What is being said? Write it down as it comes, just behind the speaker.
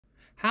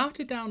How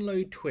to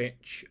download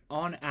Twitch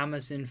on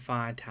Amazon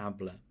Fire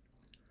Tablet.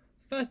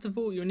 First of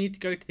all, you'll need to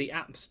go to the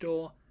App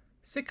Store,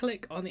 so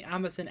click on the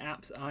Amazon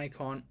Apps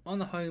icon on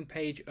the home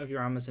page of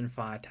your Amazon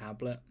Fire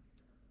Tablet.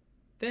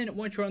 Then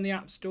once you're on the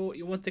App Store,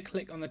 you want to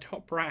click on the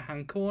top right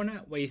hand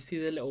corner where you see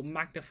the little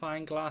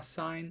magnifying glass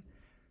sign.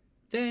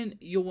 Then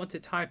you'll want to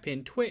type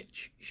in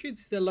Twitch. You should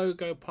see the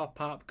logo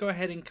pop up. Go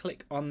ahead and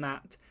click on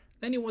that.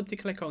 Then you want to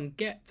click on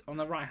Get on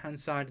the right hand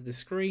side of the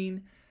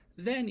screen.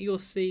 Then you'll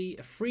see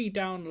a free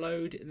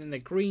download and then the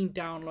green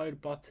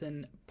download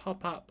button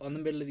pop up on the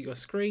middle of your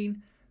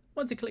screen.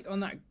 Want to click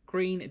on that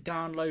green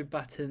download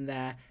button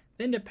there.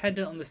 Then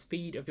dependent on the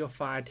speed of your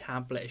Fire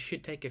Tablet, it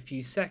should take a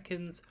few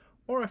seconds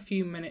or a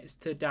few minutes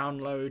to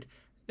download.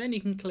 Then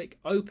you can click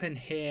open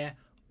here,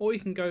 or you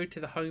can go to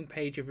the home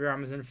page of your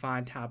Amazon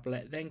Fire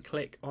Tablet, then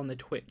click on the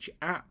Twitch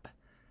app.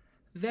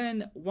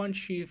 Then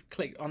once you've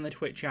clicked on the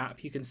Twitch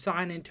app, you can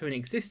sign into an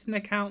existing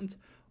account,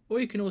 or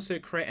you can also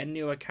create a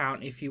new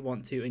account if you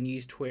want to and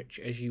use Twitch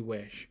as you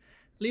wish.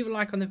 Leave a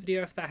like on the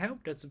video if that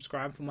helped and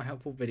subscribe for more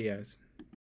helpful videos.